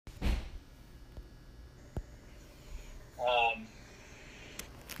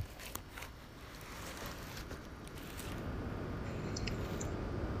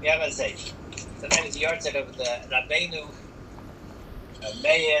Gavazei. The name is the yahrzeit of the Rabbeinu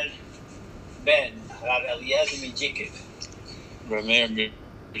Meir ben Rav Eliezer Mijikiv. Rameir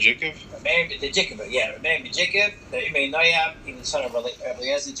Mijikiv? Rameir Mijikiv, yeah. Rameir Mijikiv, the Imei Noyam, he was the son of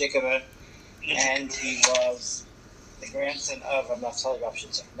Eliezer Mijikiv, and he was the grandson of Naftali Rav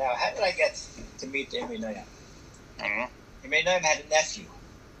Shitzer. Now, how did I get to meet Imei Noyam? I don't know. Imei Noyam had a nephew.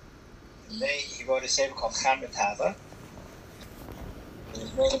 He wrote a sefer called Chamet Hava. His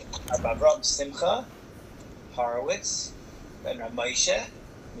name was Avram Simcha Horowitz ben Ramoshe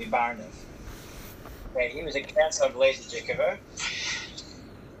Mibarnev. Okay, he was a grandson of Eliezer Mijikiv.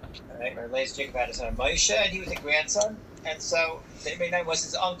 Right, Eliezer Mijikiv had a son of Moshe, and he was a grandson, and so Imei Noyam was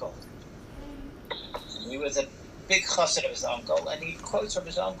his uncle. And he was a big chassid of his uncle, and he quotes from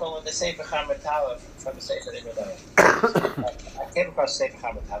his uncle in the Sefer Chamet Hava from the Sefer Imei Noyam. I came across the Sefer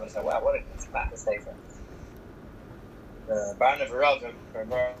Chamet Hava and said, wow, what a fat Sefer. The Barnev Rav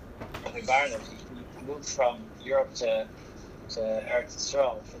Barnev, he moved from Europe to Eretz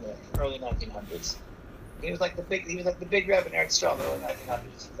Yisrael in the early 1900s. He was like the big Rebbe in Eretz Yisrael in the early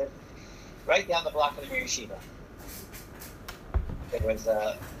 1900s. He lived right down the block of the Mir Yeshiva.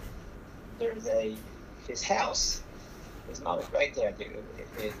 His house. His mom is right there.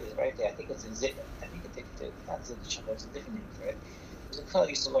 It's right there. I think it's not Zidish, there's a different name for it. There's a fellow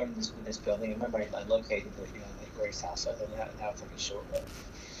used to learn in this building. I remember I located it, where his house was, and now it's like a shul.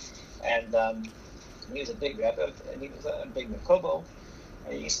 And he was a big Rebbe, and he was a big Mekubal.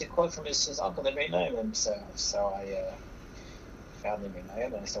 And he used to quote from his uncle, Imei Noyam. So I found Imei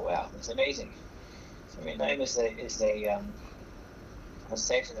Noyam, and I said, wow, that's amazing. So Imei Noyam is a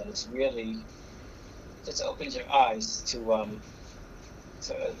sefer that is really just opens your eyes to a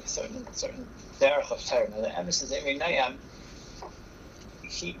certain derech of Torah. Now the emphasis Imei Noyam,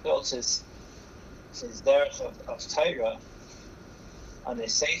 he built his derech of Torah on a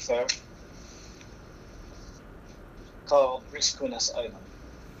sefer called Riskunas Olam.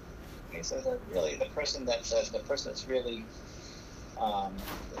 Okay, so the person that's really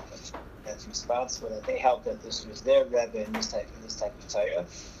that's responsible, that they helped, that this was their Rebbe in this type of Torah,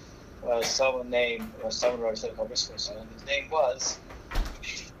 was someone wrote something called Riskunas Olam. His name was,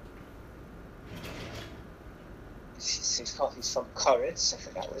 he's from Koretz. I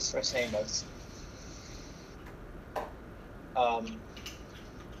forgot what his first name was.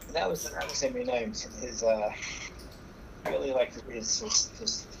 That was Imei Noyam. His really like his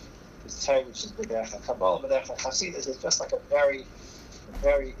Torah, which is B'derech HaKabbalah, B'derech HaChasidus, is just like a very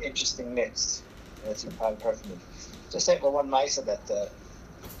interesting mix. That's probably perfect. Just say one ma'aseh that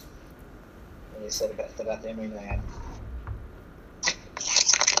when they said about Imei Noyam.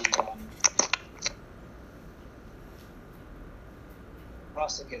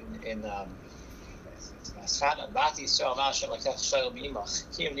 Pasuk in Bati Yisrael Ma'ashem Lekach Shayel B'Imach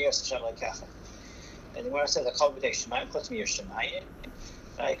Kiyum Niyos Hashem Lekacha. And the Gemara says that Kol B'dei Shemayim Chutz Mir Shemayim,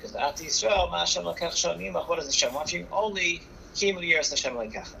 right? Because Bati Yisrael Ma'ashem Lekach Shayel B'Imach. What is Hashem watching? Only Kiyum Niyos Hashem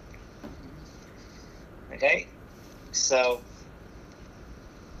Lekacha. Okay, so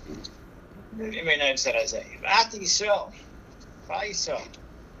Imei Noyam said Isaiah Bati Yisrael, Bati Yisrael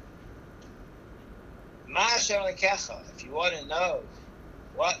Ma'ashem Lekacha. If you want to know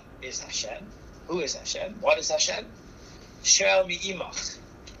what is Hashem, who is Hashem, what is Hashem, Shel Mi'imach.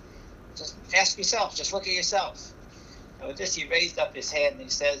 Just ask yourself, just look at yourself. And with this, he raised up his hand and he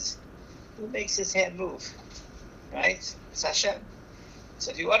says, who makes his hand move? Right? It's Hashem.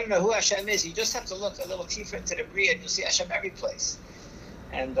 So if you want to know who Hashem is, you just have to look a little deeper into the Bria and you'll see Hashem every place.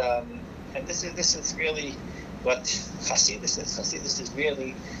 And this is really what Chasidus is. Chasidus is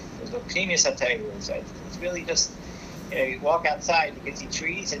really what Pnimius HaTorah is. Right? It's really just, you walk outside, you can see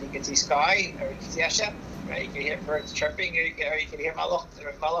trees and you can see sky, or you can see Hashem, right? You can hear birds chirping, or you can hear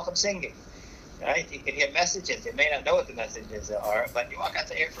malachim singing, right? You can hear messages. You may not know what the messages are, but you walk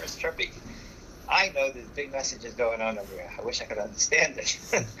outside, hear birds chirping. I know there's big messages going on over here. I wish I could understand it,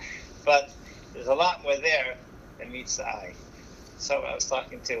 but there's a lot more there than meets the eye. So I was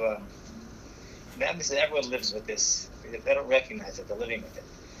talking to everyone lives with this. They don't recognize it; they're living with it.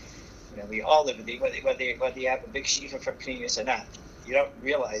 We all live with it, whether you have a big shiva for Pnimius or not. You don't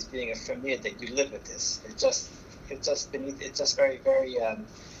realize, being a Famir, that you live with this. It's just beneath. It's just very, very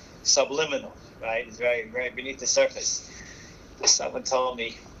subliminal, right? It's very, very beneath the surface. Someone told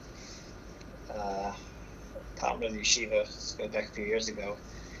me, Talmud of the Yeshiva, going back a few years ago,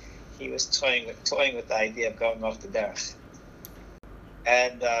 he was toying with the idea of going off the derech,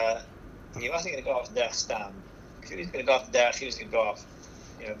 and he wasn't going to go off the derech stam. If he was going to go off the derech, he was going to go off,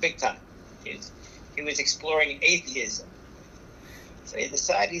 big time. He was exploring atheism. So he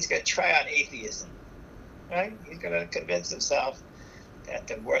decided he's going to try out atheism. Right? He's going to convince himself that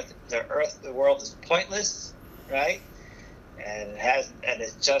the world is pointless, right? And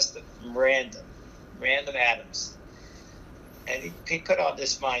it's just random atoms. And he put on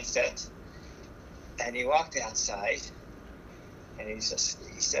this mindset, and he walked outside, and he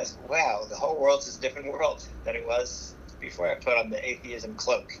says, "Wow, the whole world is a different world than it was before I put on the atheism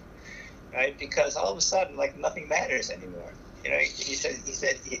cloak." Right? Because all of a sudden, like, nothing matters anymore. He said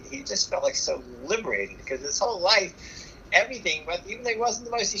he just felt like so liberated, because his whole life, everything, but even though he wasn't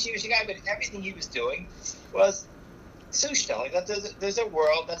the most yeshivish guy, but everything he was doing was zushtel. That there's a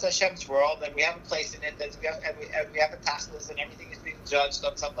world, that's Hashem's world, and we have a place in it. We have a tachlis, and everything is being judged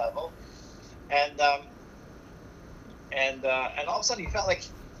on some level. And all of a sudden, he felt like,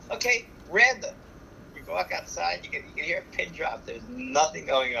 okay, random. You go walk outside, you can hear a pin drop. There's nothing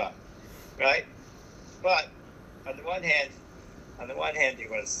going on. Right, but on the one hand, it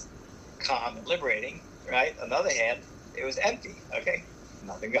was calm and liberating. Right, on the other hand, it was empty. Okay,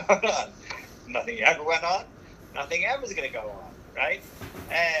 nothing going on, nothing ever went on, nothing ever is going to go on. Right,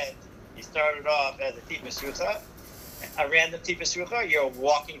 and you started off as a tipa srucha, a random tipa srucha. You're a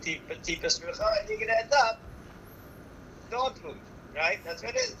walking tipa srucha, and you're going to end up dog food. Right, that's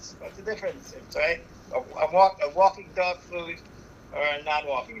what it is. What's the difference? It's, right, a walking dog food or a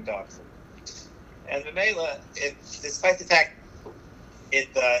non-walking dog food. And Mamela, despite the fact he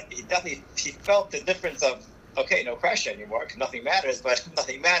felt the difference of, okay, no pressure anymore, nothing matters, but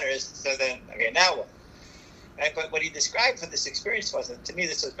nothing matters, so then, okay, now what? And, but what he described for this experience was, and to me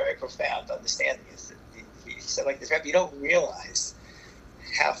this was very profound understanding, is that he said like this, Rabbi, you don't realize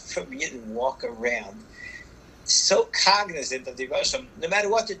how from you walk around so cognizant of the devotion, no matter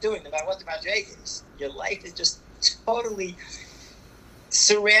what they're doing, no matter what the madrega is, your life is just totally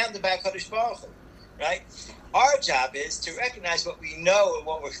surrounded by HaKadosh Baruch Hu. Right? Our job is to recognize what we know and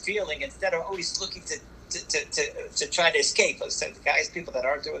what we're feeling, instead of always looking to try to escape. So the guys, people that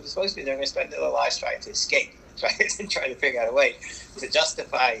aren't doing what they're supposed to be, they're going to spend their lives trying to escape, trying to figure out a way to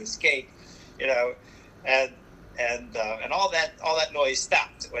justify escape, and all that noise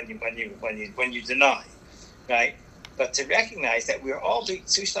stopped when you deny, right? But to recognize that we're all doing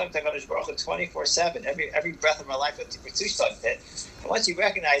Tzushtam Takadosh Baruch Hu 24/7, every breath of our life we're Tzushtam it. And once you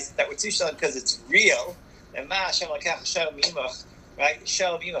recognize that we're Tzushtam because it's real, and Ma Hashem Lakach Shalom Yimach, right?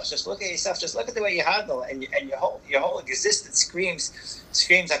 Shalom Yimach. Just look at yourself. Just look at the way you handle, and your whole existence screams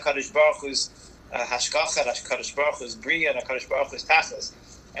Hakadosh Baruch Hu's Hashgacha, Hakadosh Baruch Hu's Bria, and Hakadosh Baruch Hu's Tachlis.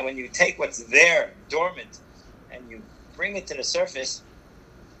 And when you take what's there dormant and you bring it to the surface,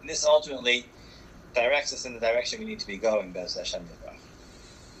 this ultimately directs us in the direction we need to be going. Bez Hashem Yirach.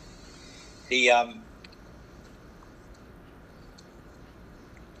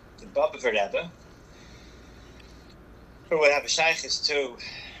 The Baba Rebbe, who would have a shaykhis to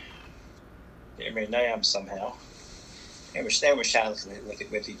the Emir Nayam somehow, they were shaykhs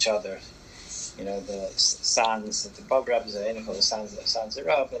with each other. The sons, the Baba Rebbe is the sons of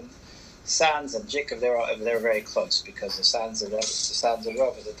Rav, and Sons and Jacob, they were very close, because the Sons of Rav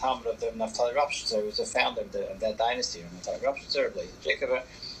was the Talmud of the Naphtali Ropshitzer, was the founder of that dynasty, Naphtali Ropshitzer, Jacob,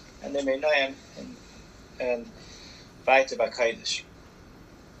 and they made Noam and Vaita B'Kodesh.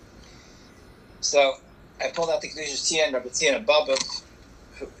 So I pulled out the Kedushas Tzion, Rabbi Tzion Baba,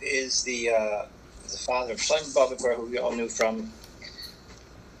 who is the father of Shlomo Baba, who we all knew from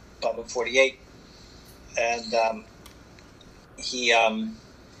Baba 48, and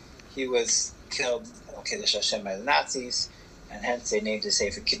he was killed Kiddush Hashem by the Nazis, and hence they named his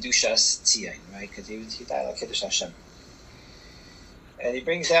sefer Kedushas Tzion, right? Because he died on Kiddush Hashem. And he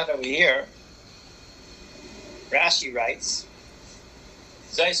brings down over here, Rashi writes,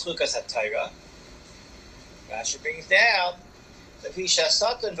 Zayis Chukas HaTorah. Rashi brings down, Levisha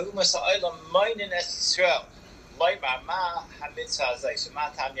Satan v'umas ha'olam moinin es Yisrael, loymar ma ha-mitzvah hazay, ma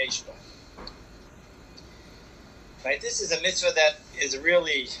tam yesh bo. Right, this is a mitzvah that is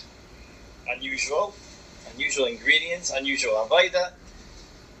really unusual ingredients, unusual avodah,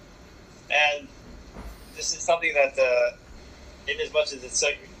 and this is something that, in as much as it's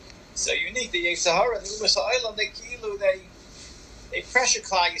so unique, the Sahara, the Umas Ha'olam, they pressure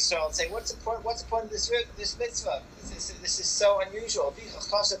Klal Yisrael and say, what's the point of this mitzvah? This is so unusual.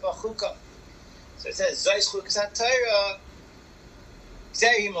 So it says, Zayis Chukas HaTorah,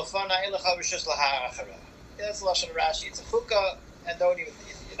 Zehim Lefana Elecha Rishus Lahar Achara. That's the Lashon of Rashi. It's a chukah, and you're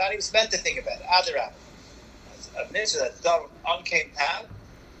not even meant to think about it. Adarab. A mitzvah that's done on Kain Tam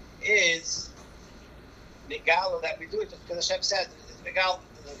is Migala, that we do it just because Hashem says it's Migala,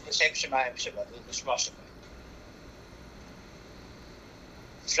 the Shem Shemayim Shabbat, the Shema Shemayim.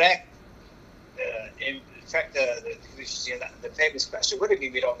 In fact, the famous question would it be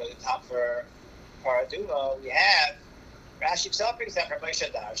we don't know the time for Paraduma? We have Rashi himself brings down from Moshe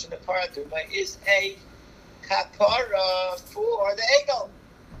Darshan, the paraduma is a kapara for the egel.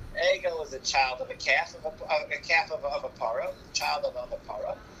 Egel is a child of a calf of a para, a child of a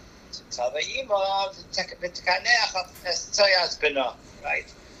para. Right?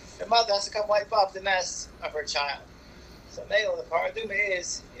 The mother has to come wipe up the mess of her child. So Mele, the paraduma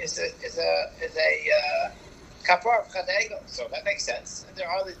is a kapara for the egel. So that makes sense. And there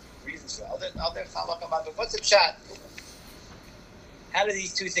are other reasons for other halacha, but what's the pshat? How do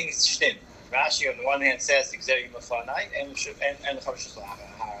these two things stem? Rashi on the one hand says and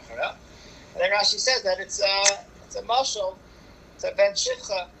then Rashi says that it's a mashal, it's a ben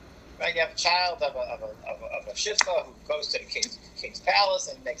shivcha. Right, you have a child of a shivcha who goes to the king's palace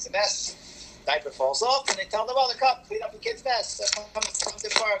and makes a mess. Diaper falls off, and they tell the mother, "Come, clean up the kid's mess." So comes the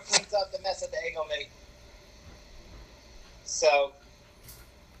bar, cleans up the mess that the egel made. So.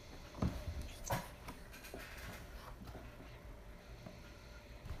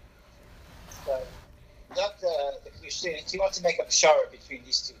 The he wants to make a pshara between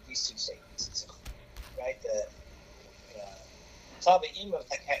these two statements, right? The Tabi of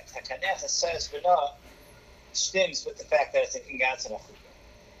Takanecha says V'na stems with the fact that it's an ingatz and a chuppah.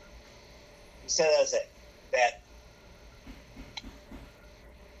 He says that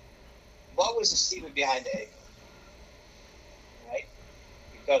what was the secret behind the egel, right?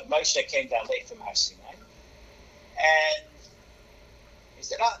 Because Moshe came down late from Har Sinai, and he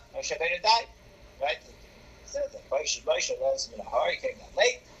said, Moshe Rabbeinu died, right? He said that Moshe was in a hurry, he came down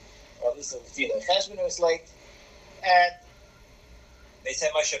late, or at least the Tefillah Cheshbon was late, and they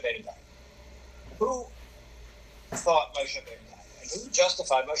said Moshe Rabbeinu died. Who thought Moshe Rabbeinu died? And who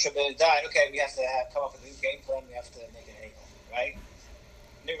justified Moshe Rabbeinu died? Okay, we have to come up with a new game plan, we have to make an egel, right?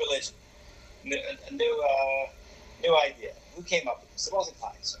 New religion, a new idea. Who came up with this? It wasn't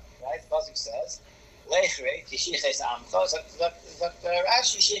Klai, right? The Pasuk says, Lechere, Tishiches Amcha,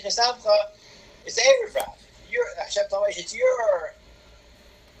 Rashi, Tishiches Amcha, it's Erev Rav. Hashem told me, it's your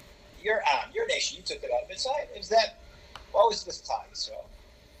Am, your nation, you took it out of inside. It was that, what was with Klai Yisrael?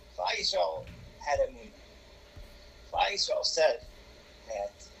 Klai Yisrael had a moon. Klai Yisrael said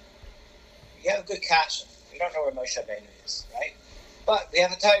that we have a good kasha. We don't know where Moshe Rabbeinu is, right? But we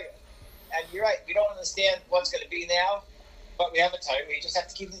have a Torah. And you're right, we don't understand what's going to be now, but we have a Torah. We just have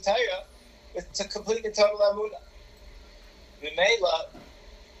to keep the Torah to complete the total Amunah. Mimela,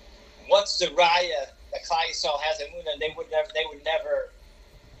 what's the raya that Klai Yisrael has Amunah?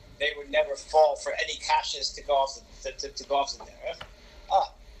 They would never fall for any kashas to go off the derech.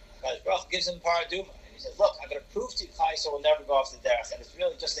 God Baruch gives him paraduma, and he says, "Look, I'm going to prove to you, Klai Yisrael will never go off the derech, and it's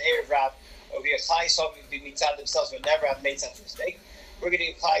really just the Erev Rav over here. Klai Yisrael will be mitzad themselves, will never have made such a mistake. We're going to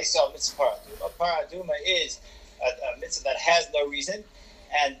give Klai Yisrael mitzvah paraduma. Paraduma is a mitzvah that has no reason,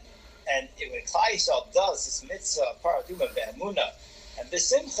 and when Klai Yisrael does this mitzvah paraduma be'emunah and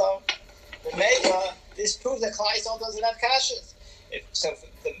b'simcha, b'meila, this proves that Klai Yisrael doesn't have kashas. So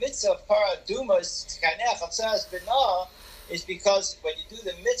the mitzvah of paraduma says b'na is because when you do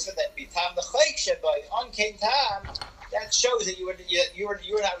the mitzvah that bitam the chayk sheba on kain tam, that shows that you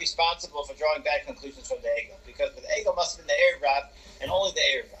were not responsible for drawing bad conclusions from the egel, because the egel must have been the Erev Rav and only the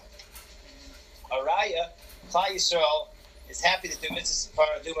Erev Rav. Araya, Klai Yisrael is happy to do mitzvahs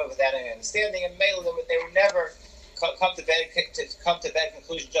paraduma without any understanding, and male they would never come to bad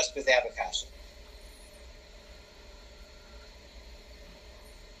conclusion just because they have a kasha.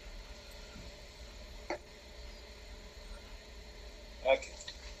 Okay,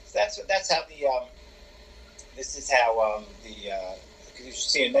 so that's how this is how the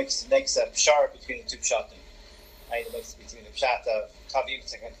Kedusha makes a pshara between the two pshatim. It makes between the pshat of Tavim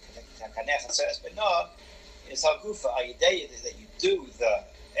Kanecha says, but no, it's Hagufa Ayidei that you do the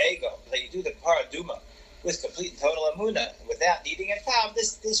ego, that you do the paraduma with complete and total amuna without needing a tam.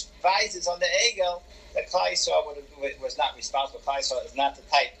 This rises on the ego that Klai Yisrael was not responsible. Klai Yisrael is not the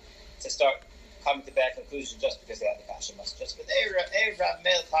type to start coming to bad conclusions just because they have the kasha must. Just with Erev Rav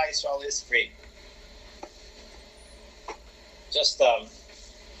Mel, Klai Yisrael is free. Just to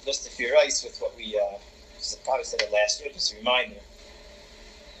theorize with what we probably said it last year, just a reminder.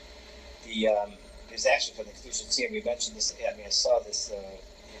 There's actually from the Kedusha Tziyam, we mentioned this. I mean, I saw this.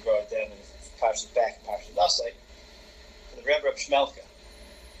 He brought it down in Parshas back in Parshas Nasai. The Rebbe of Shmelka.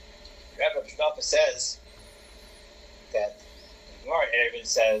 The Rebbe of Shmelka says that the Gemara Erevin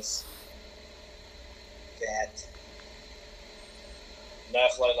says that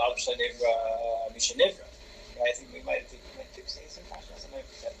Nachla Lam Shanivra Mishanivra. I think we might have seen some Parshas. I might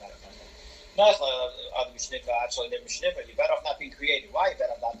have said that. You better off not being created. Why you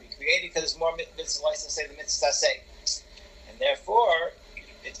better off not being created? Because it's more mitzvah license to say the mitzvah say, and therefore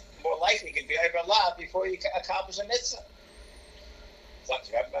it's more likely you can be over a lot before you accomplish a mitzvah.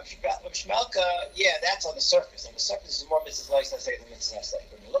 Yeah, that's on the surface. On the surface is more mitzvahs like say than mitzvahs say.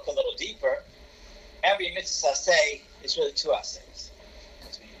 When you look a little deeper, every mitzvah say is really two asays.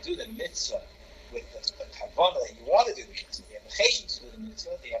 Because when you do the mitzvah with the kavanah that you want to do the mitzvah, you have the chesed to do the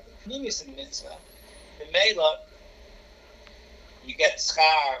mitzvah, you have the pnimis in the mitzvah, the mela, you get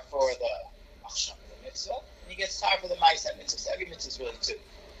schar for the machshava of the mitzvah, and you get schar for the ma'aseh mitzvah. So every mitzvah is really two.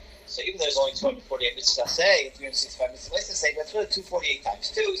 So even though there's only 248 mitzvahs say, and 365 mitzvahs say, but it's really 248 times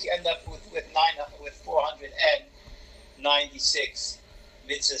 2, so you end up with 496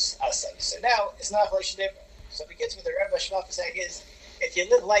 mitzvahs asay. So now it's not a different. So we get to what the Rebbe Shmuel is saying is, if you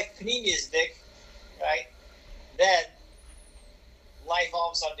live life pneumistic, right, then life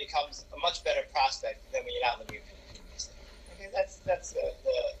all of a sudden becomes a much better prospect than when you're not living pneumistic. Okay, that's the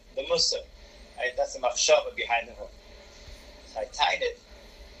mussar, right? That's the machshava behind the whole. So I tied it.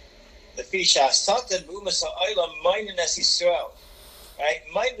 The Fisha Satan Bumas Ha'olam Moinin Es Yisrael. Right?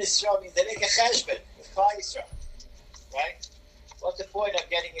 Moinin Yisrael means they make a cheshbon with Klal Yisrael. Right? What's the point of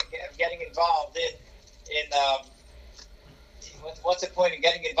getting involved in what's the point of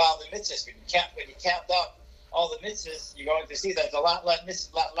getting involved in mitzvahs? When you count up all the mitzvahs, you're going to see that there's a lot less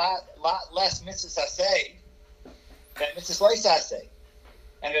mitzvahs asay than mitzvahs lois asay.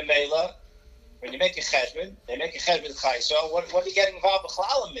 And in Mela, when you make a cheshbon, they make a cheshbon with Klal Yisrael. What are you getting involved with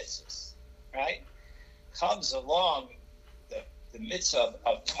Klal mitzvahs? Right? Comes along the mitzvah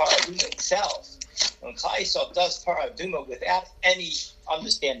of Paraduma itself. When Klal Yisrael does Paraduma without any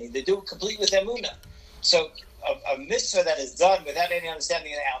understanding, they do it complete with emunah. So a mitzvah that is done without any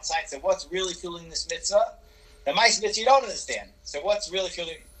understanding on the outside. So what's really fueling this mitzvah? The ma'aseh mitzvah you don't understand. So what's really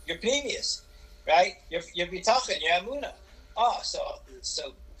fueling your pneumius, right? Your bitachon, your emunah. So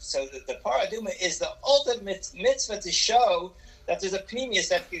the paraduma is the ultimate mitzvah to show that there's a pneumius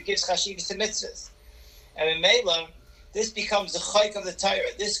that gives chashivas to mitzvahs. And in Mela, this becomes the chayk of the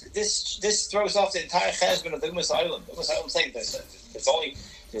Torah. This throws off the entire cheshbon of the Umas Ha'olam. The Umas Ha'olam saying there's only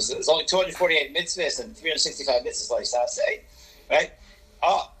 248 mitzvahs and 365 mitzvahs, like I say, right?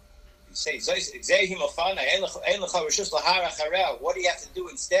 You say, what do you have to do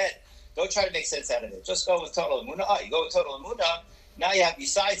instead? Don't try to make sense out of it. Just go with total emunah. You go with total emunah. Now you have,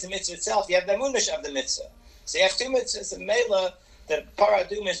 besides the mitzvah itself, you have the emunah of the mitzvah. So you have two mitzvahs. And Mela, the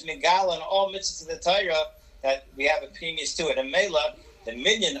paradum is migal and all mitzvahs of the Torah that we have a previous to it. And Mela, the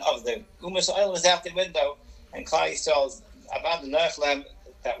minion of the Umas Ha'olam is out the window, and Klal Yisrael's about the Nerchlem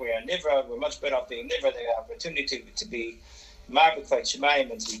that we are Nivra. We're much better off being Nivra. They have opportunity to be Marbek Kvayt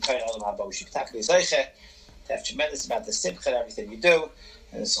Shemayim and to be Kain Olam Haba Ushiktak V'Zeiche, to have tremendous amount of simcha in everything you do.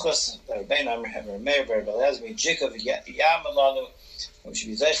 And it's chus that Rabbeinu Amr Meir Ber Belezmi Jikov Yam Alanu, we should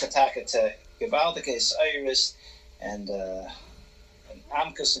be Zeiche Taka to Gevaldike Iris and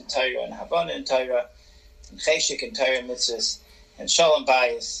Amkus and Torah and Havana and Torah and Cheshik and Torah mitzvahs and Shalom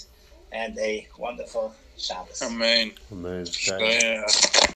Bayis and a wonderful Shabbos. Amen. Amen.